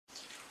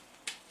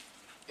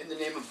In the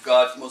name of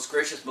God, most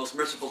gracious, most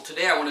merciful,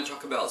 today I want to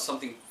talk about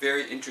something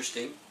very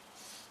interesting,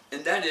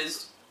 and that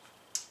is,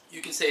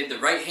 you can say the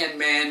right-hand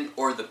man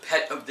or the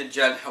pet of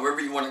Dajjal, however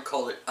you want to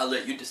call it. I'll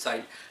let you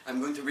decide. I'm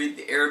going to read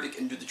the Arabic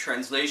and do the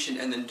translation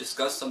and then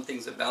discuss some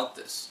things about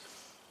this.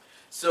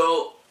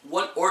 So,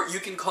 or you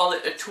can call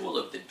it a tool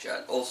of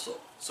Dajjal also.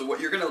 So what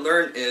you're going to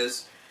learn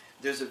is,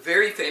 there's a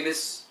very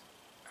famous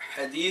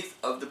hadith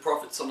of the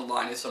Prophet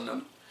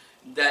ﷺ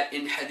that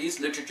in hadith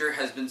literature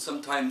has been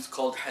sometimes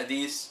called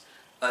hadith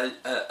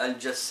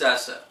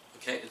al-Jassasa.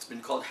 Okay, it's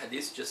been called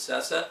hadith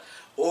Jassasa,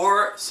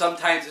 or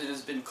sometimes it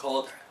has been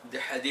called the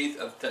hadith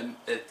of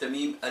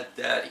Tamim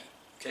ad-Dari.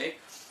 Okay,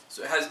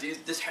 so it has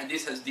this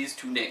hadith has these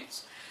two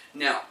names.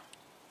 Now,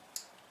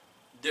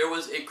 there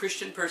was a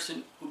Christian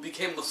person who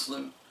became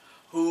Muslim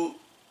who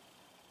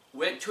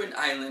went to an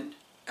island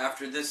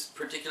after this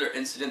particular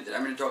incident that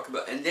I'm going to talk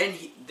about, and then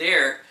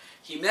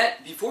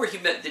before he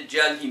met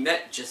Dajjal, he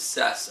met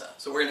Jassasa.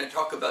 So we're going to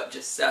talk about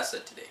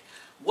Jassasa today.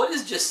 What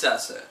is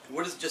Jassasa?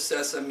 What does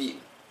Jassasa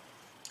mean?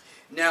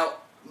 Now,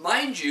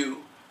 mind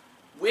you,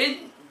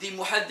 when the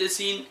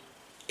muhaddithin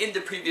in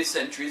the previous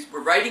centuries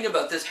were writing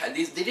about this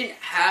hadith, they didn't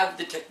have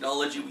the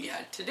technology we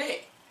had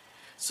today.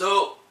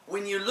 So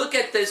when you look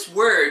at this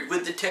word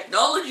with the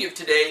technology of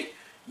today,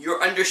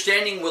 your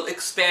understanding will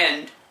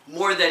expand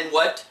more than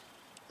what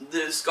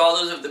the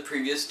scholars of the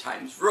previous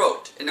times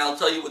wrote. And I'll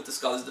tell you what the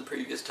scholars of the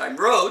previous time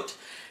wrote,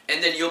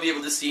 and then you'll be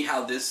able to see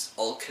how this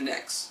all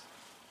connects.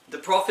 The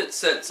Prophet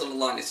said,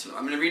 sallallahu alaihi wasallam,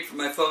 I'm going to read from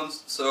my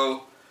phones,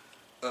 so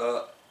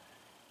the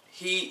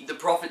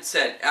Prophet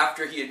said,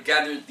 after he had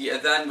gathered, the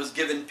adhan was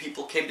given,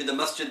 people came to the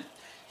masjid,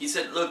 he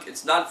said, look,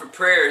 it's not for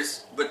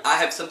prayers, but I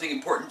have something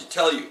important to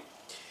tell you.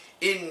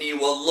 Inni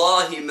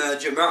wallahi ma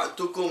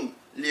jama'tukum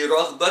li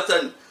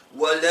raghbatan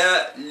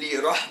wala li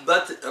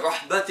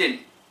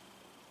rahbatin.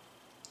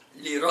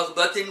 Li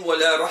raghbatin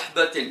wala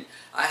rahbatin.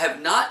 I have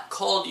not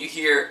called you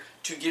here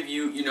to give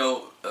you,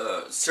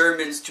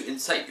 sermons to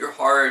incite your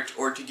heart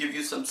or to give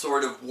you some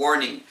sort of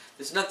warning.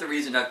 That's not the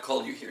reason I've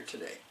called you here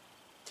today.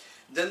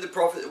 Then the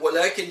Prophet,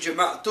 وَلَكِنْ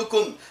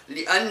جَمَعْتُكُمْ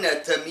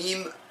لِأَنَّ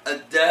تَمِيمَ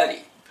الدَّارِ.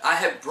 I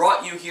have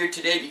brought you here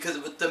today because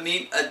of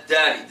Tamim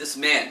ad-Dari, this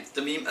man,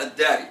 Tamim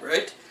ad-Dari,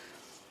 right?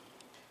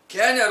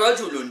 كَانَ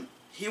رَجُلٌ.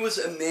 He was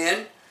a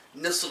man,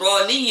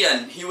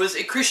 نَصْرَانِيًّا. He was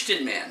a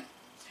Christian man.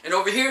 And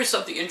over here is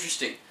something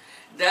interesting,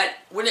 that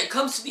when it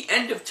comes to the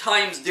end of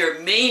times, there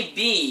may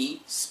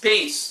be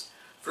space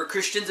for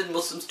Christians and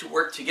Muslims to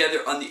work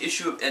together on the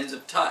issue of end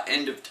of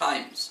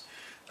times.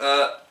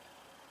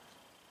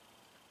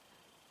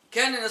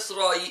 كان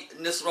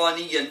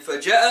نصرانيا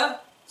فجاء.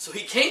 So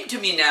he came to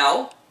me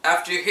now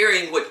after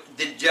hearing what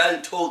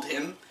Dajjal told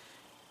him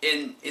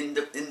in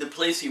the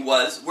place he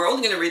was. We're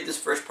only going to read this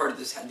first part of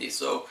this hadith.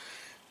 So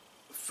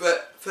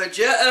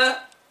فجاء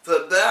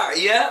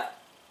فباعي.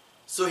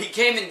 So he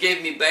came and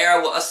gave me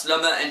bay'ah wa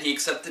aslama, and he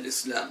accepted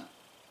Islam.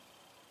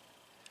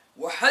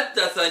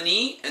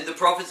 وحدثني, and the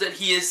Prophet said,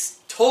 he has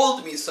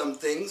told me some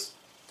things.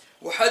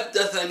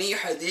 وحدثني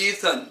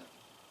حديثا.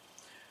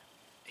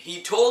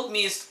 He told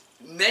me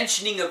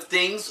mentioning of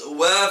things.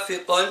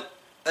 وافقا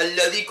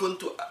الذي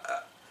كنت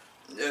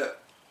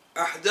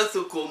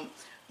أحدثكم.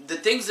 The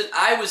things that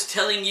I was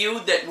telling you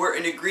that were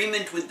in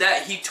agreement with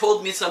that, he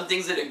told me some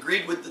things that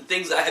agreed with the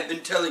things I have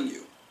been telling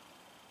you.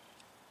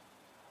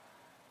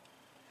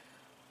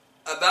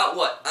 About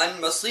what?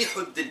 Al-Masih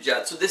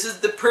al-Dajjal. So this is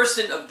the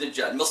person of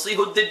Dajjal. Masih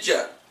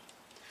al-Dajjal.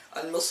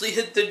 Al-Masih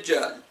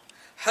al-Dajjal.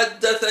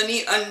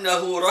 حدثني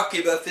أنه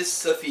ركب في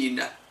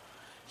السفينة.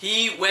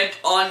 He went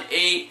on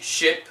a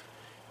ship,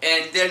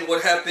 and then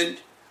what happened?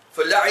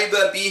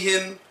 فلعب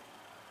بهم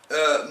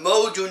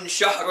موج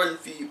شهرا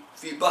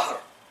في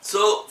بحر.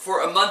 So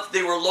for a month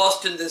they were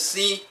lost in the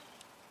sea.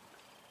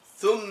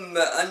 So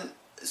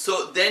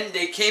then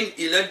they came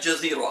إلى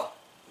الجزيرة.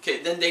 Okay,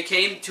 then they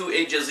came to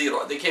a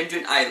jazira. They came to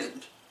an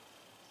island.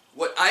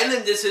 What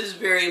island this is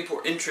very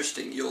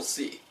interesting, you'll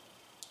see.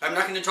 I'm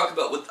not going to talk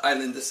about what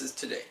island this is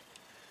today.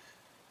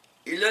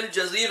 إِلَى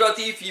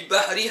الْجَزِيرَةِ فِي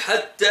بَحْرِ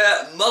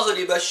حَتَّى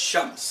مَغْرِبَ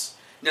الشَّمْسِ.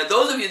 Now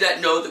those of you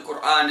that know the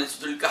Quran in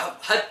Surah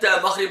Al-Kahf,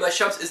 حَتَّى مَغْرِبَ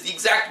الشَّمْسِ is the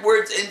exact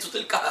words in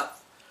Surah Al-Kahf.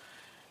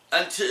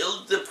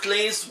 Until the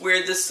place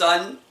where the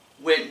sun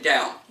went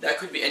down. That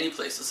could be any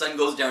place. The sun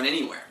goes down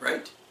anywhere,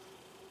 right?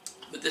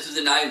 But this is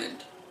an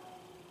island.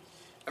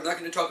 I'm not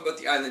going to talk about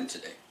the island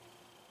today.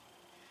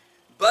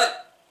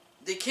 But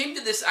they came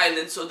to this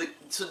island, so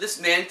this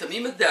man,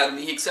 Tamim ad-Darmi,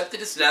 he accepted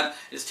Islam,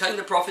 is telling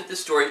the Prophet this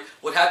story.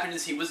 What happened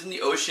is he was in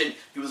the ocean,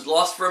 he was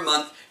lost for a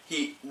month,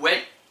 he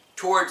went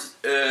towards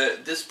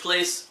this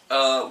place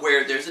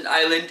where there's an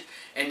island,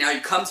 and now he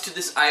comes to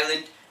this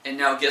island, and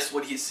now guess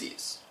what he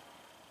sees?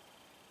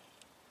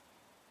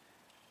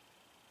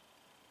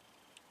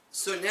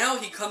 So now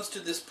he comes to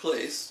this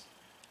place,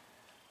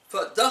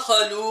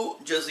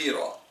 فَدَخَلُوا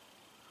جَزِيرًا.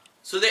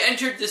 So they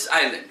entered this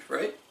island,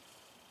 right?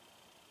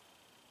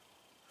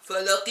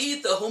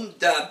 فَلَقِيتَهُمْ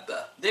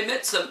دَابَّةً. They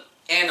met some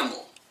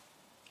animal.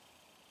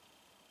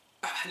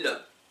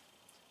 أحلب.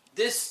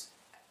 This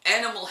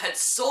animal had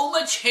so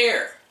much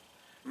hair,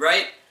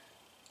 right?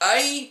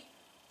 أي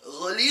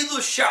غليظ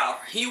الشعر.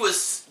 He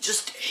was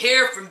just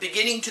hair from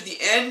beginning to the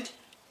end.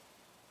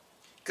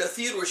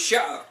 كثير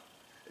الشعر.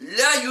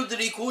 لا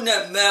يدركون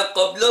ما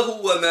قبله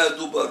وما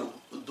دبره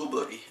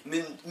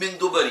من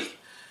دبره.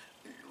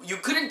 You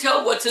couldn't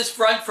tell what's his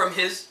front from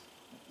his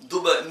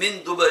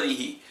من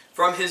دبره,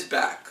 from his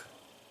back.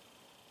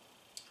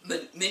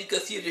 من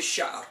كثير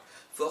الشعر.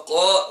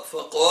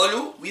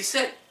 فقالوا, we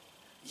said,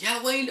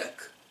 يا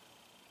ويلك,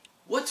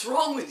 what's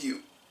wrong with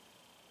you?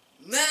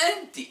 ما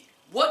أنت,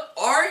 what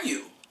are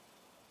you?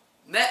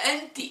 ما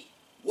أنت,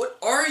 what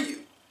are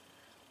you?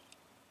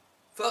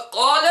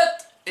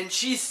 فقالت, and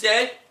she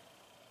said,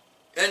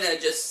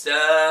 أنا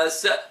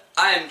جساسة,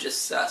 I am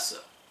Jassasa.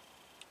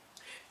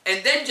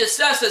 And then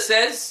Jassasa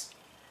says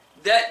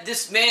that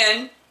this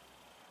man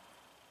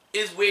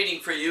is waiting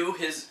for you,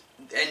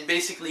 and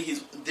basically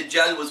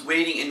Dajjal was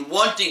waiting and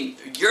wanting,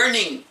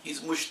 yearning,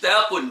 he's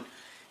mushtaqun,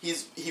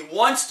 he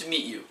wants to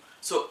meet you.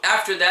 So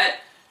after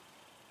that,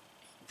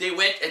 they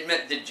went and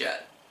met Dajjal.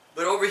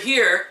 But over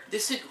here, they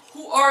said,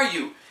 who are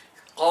you?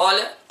 قال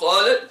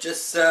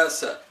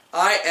Jassasa,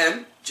 I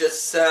am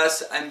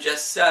Jassasa, I'm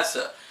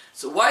Jassasa.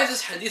 So why is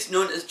this hadith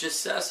known as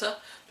Jassasa?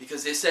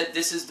 Because they said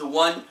this is the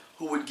one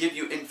who would give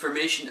you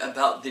information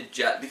about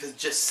Dajjal. Because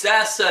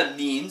Jassasa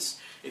means,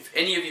 if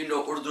any of you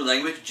know Urdu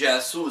language,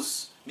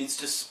 jasus means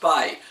to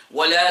spy.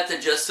 وَلَا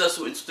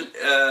تَجَسَّسُوا in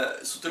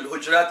Surah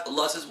Al-Hujurat,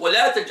 Allah says,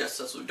 وَلَا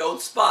تَجَسَّسُوا,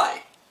 don't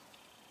spy.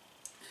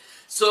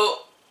 So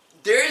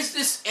there is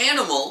this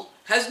animal,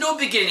 has no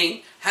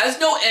beginning, has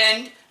no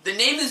end, the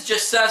name is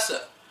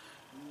Jassasa.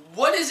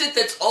 What is it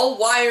that's all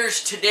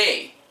wires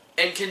today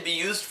and can be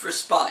used for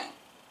spying?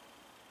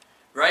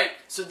 Right?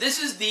 So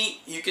this is the,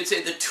 you could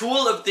say, the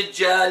tool of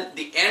Dajjal,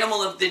 the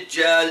animal of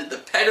Dajjal, the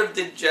pet of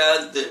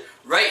Dajjal, the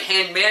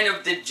right-hand man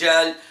of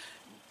Dajjal.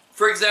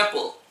 For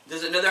example,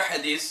 there's another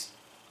hadith,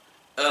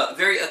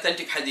 very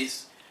authentic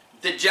hadith.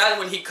 Dajjal,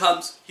 when he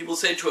comes, he will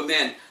say to a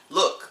man,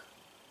 look,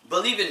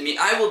 believe in me,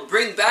 I will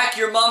bring back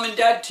your mom and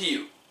dad to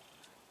you.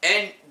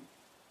 And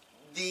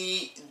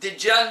the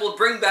Dajjal will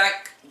bring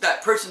back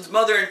that person's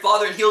mother and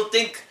father, and he will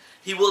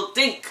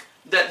think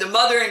that the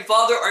mother and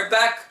father are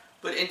back,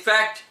 but in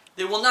fact,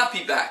 they will not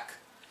be back.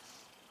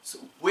 So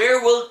where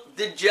will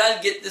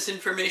Dajjal get this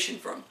information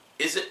from?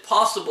 Is it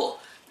possible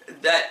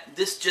that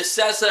this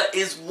Jassasa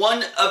is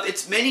one of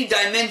its many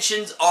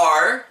dimensions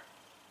are,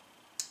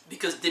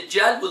 because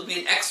Dajjal will be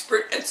an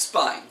expert at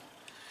spying.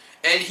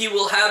 And he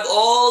will have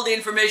all the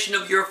information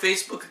of your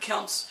Facebook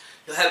accounts.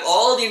 He'll have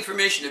all the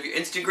information of your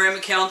Instagram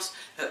accounts,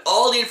 have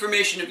all the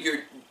information of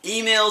your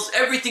emails,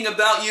 everything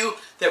about you,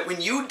 that when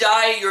you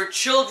die, your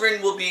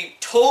children will be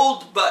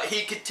told, but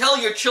he could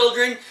tell your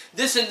children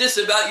this and this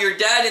about your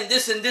dad and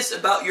this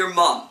about your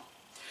mom.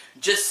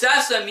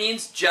 Jassasa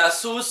means,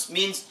 jasus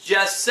means,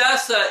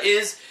 Jassasa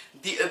is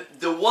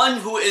the one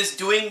who is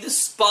doing the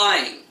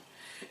spying.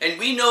 And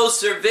we know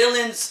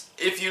surveillance,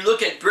 if you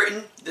look at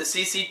Britain, the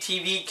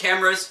CCTV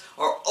cameras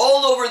are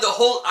all over the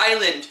whole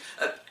island.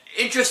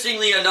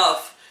 Interestingly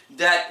enough,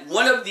 that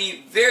one of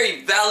the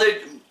very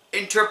valid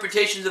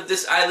interpretations of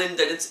this island,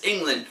 that it's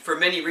England, for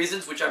many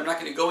reasons, which I'm not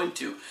going to go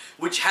into,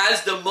 which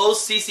has the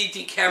most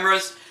CCTV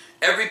cameras.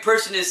 Every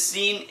person is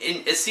seen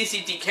in a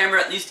CCTV camera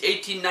at least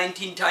 18,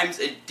 19 times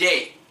a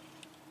day.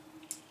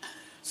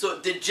 So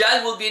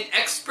Dajjal will be an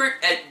expert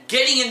at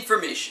getting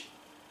information.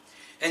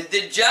 And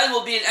Dajjal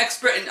will be an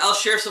expert, and I'll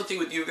share something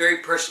with you very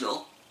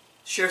personal.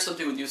 Share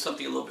something with you,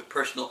 something a little bit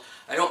personal.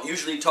 I don't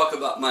usually talk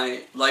about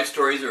my life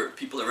stories or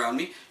people around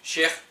me.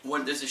 Sheikh,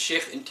 there's a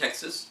Sheikh in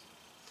Texas.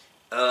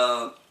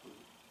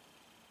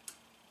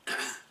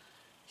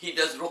 He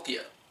does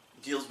ruqya,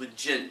 deals with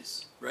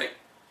jinns, right?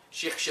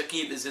 Sheikh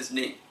Shakib is his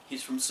name.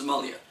 He's from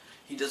Somalia.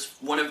 He does,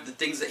 one of the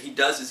things that he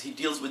does is he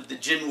deals with the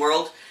jinn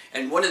world.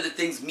 And one of the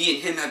things me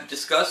and him have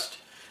discussed,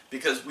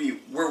 because we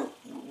were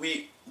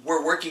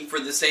working for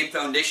the same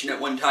foundation at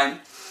one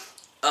time,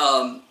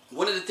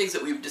 one of the things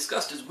that we've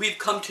discussed is we've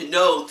come to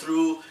know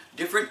through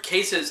different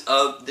cases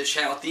of the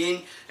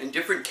shayateen and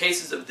different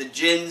cases of the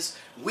jinns,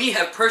 we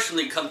have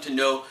personally come to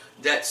know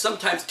that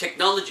sometimes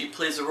technology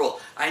plays a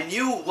role. I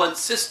knew one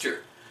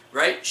sister,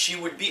 right? She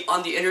would be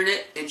on the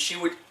internet and she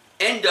would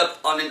end up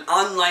on an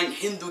online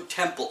Hindu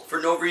temple for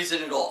no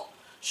reason at all.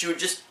 She would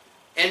just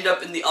end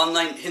up in the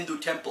online Hindu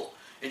temple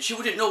and she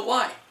wouldn't know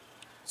why.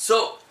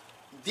 So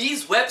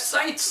these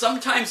websites,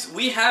 sometimes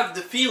we have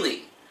the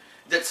feeling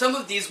that some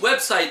of these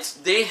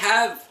websites, they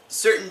have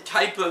certain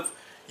type of,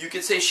 you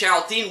could say,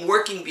 shayateen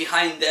working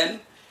behind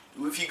them.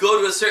 If you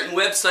go to a certain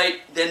website,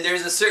 then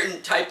there's a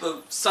certain type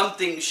of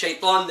something,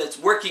 shaitan, that's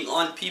working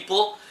on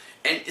people,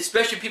 and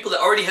especially people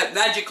that already have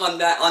magic on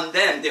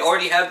them. They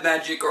already have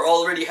magic, or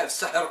already have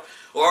sihr,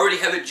 or already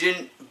have a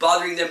jinn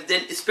bothering them.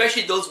 Then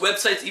especially those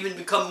websites even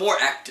become more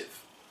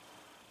active.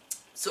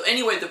 So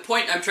anyway, the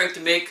point I'm trying to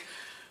make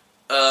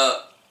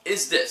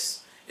is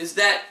this, is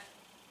that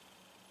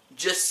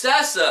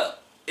Jassasa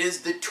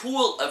is the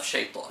tool of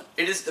shaitan.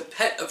 It is the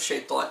pet of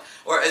shaitan.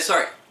 Or,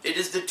 it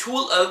is the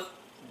tool of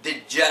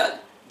Dajjal.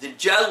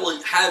 Dajjal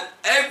will have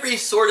every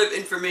sort of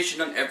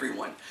information on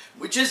everyone.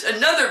 Which is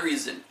another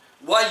reason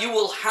why you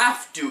will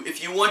have to,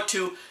 if you want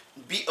to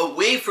be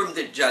away from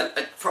Dajjal,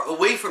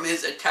 away from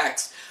his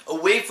attacks,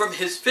 away from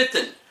his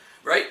fitan,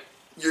 right?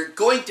 You're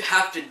going to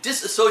have to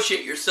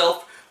disassociate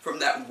yourself from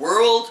that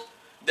world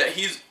that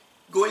he's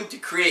going to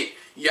create.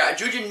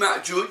 Ya'juj and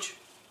Ma'juj,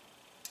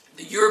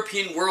 the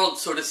European world,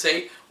 so to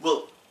say,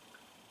 will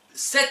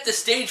set the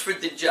stage for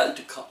Dajjal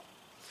to come.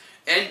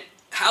 And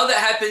how that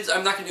happens,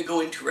 I'm not going to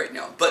go into right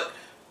now. But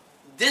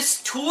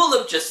this tool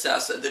of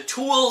Jassasa, the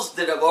tools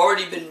that have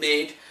already been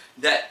made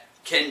that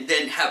can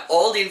then have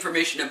all the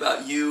information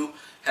about you,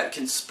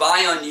 can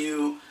spy on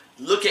you,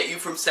 look at you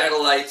from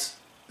satellites,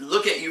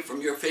 look at you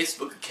from your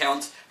Facebook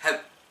accounts,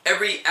 have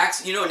every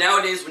access. You know,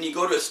 nowadays when you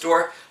go to a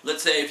store,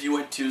 let's say if you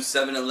went to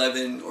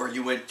 7-Eleven or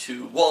you went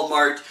to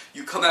Walmart,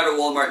 you come out of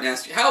Walmart and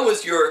ask you, how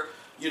was your,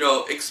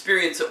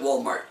 experience at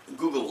Walmart?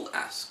 Google will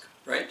ask,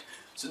 right?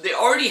 So they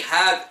already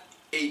have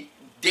a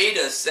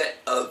data set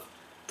of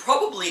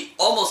probably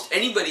almost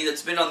anybody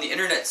that's been on the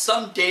internet,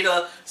 some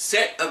data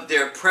set of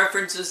their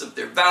preferences, of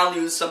their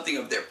values, something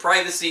of their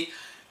privacy.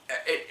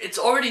 It's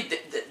already,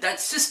 that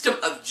system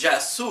of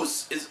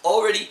Jasus is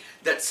already,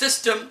 that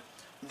system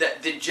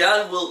that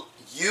Dajjal will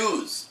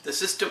use, the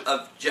system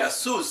of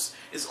Jasus,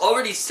 is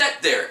already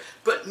set there.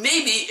 But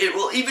maybe it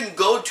will even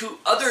go to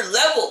other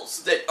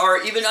levels that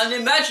are even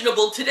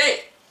unimaginable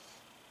today.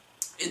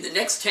 In the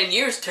next 10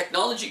 years,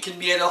 technology can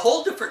be at a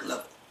whole different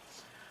level,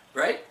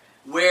 right?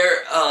 Where,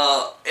 and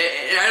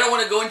I don't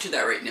want to go into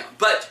that right now,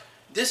 but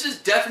this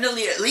is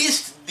definitely at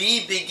least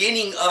the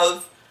beginning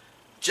of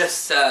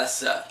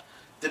Jassasa,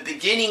 the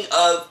beginning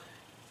of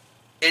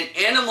an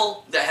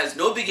animal that has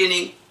no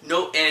beginning,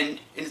 no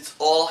end, and it's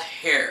all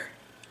hair.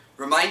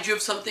 Remind you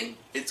of something?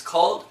 It's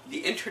called the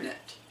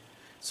internet.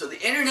 So the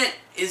internet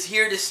is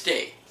here to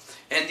stay,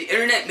 and the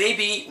internet may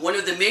be one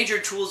of the major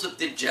tools of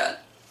Dajjal,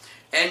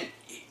 and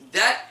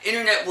that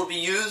internet will be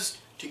used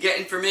to get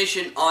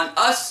information on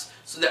us,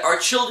 so that our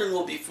children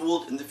will be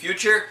fooled in the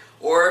future,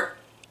 or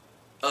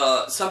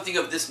something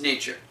of this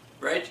nature,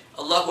 right?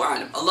 Allahu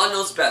A'lam. Allah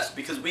knows best,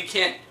 because we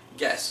can't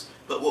guess.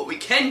 But what we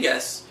can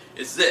guess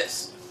is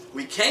this.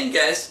 We can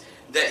guess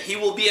that he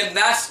will be a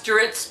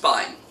master at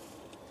spying.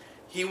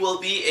 He will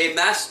be a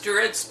master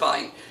at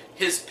spying.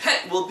 His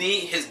pet will be,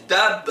 his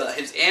dabba,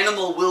 his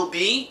animal will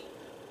be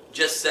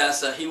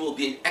Jassasa. He will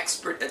be an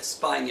expert at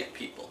spying at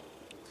people.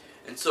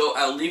 And so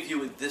I'll leave you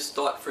with this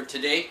thought for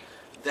today,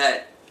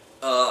 that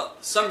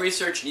some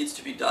research needs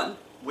to be done.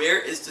 Where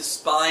is the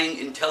spying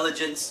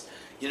intelligence,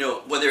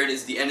 whether it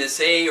is the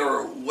NSA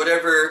or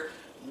whatever,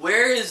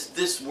 where is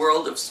this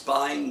world of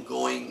spying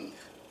going,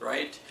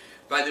 right?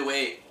 By the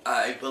way,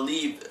 I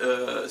believe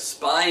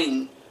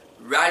spying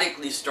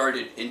radically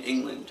started in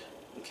England,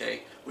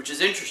 okay, which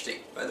is interesting,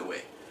 by the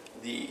way,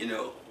 the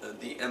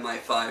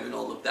MI5 and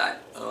all of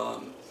that.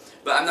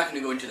 But I'm not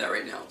going to go into that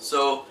right now.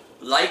 So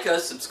like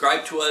us,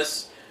 subscribe to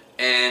us,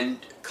 and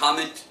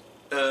comment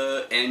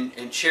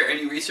and share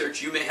any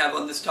research you may have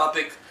on this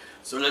topic.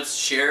 So let's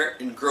share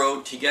and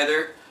grow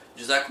together.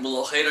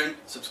 Jazakumullah khairan.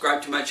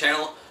 Subscribe to my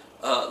channel.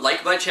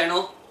 Like my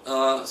channel.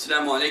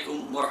 Assalamu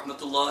alaikum wa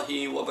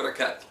rahmatullahi wa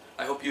barakatuh.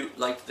 I hope you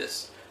liked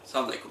this.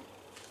 Assalamu alaikum.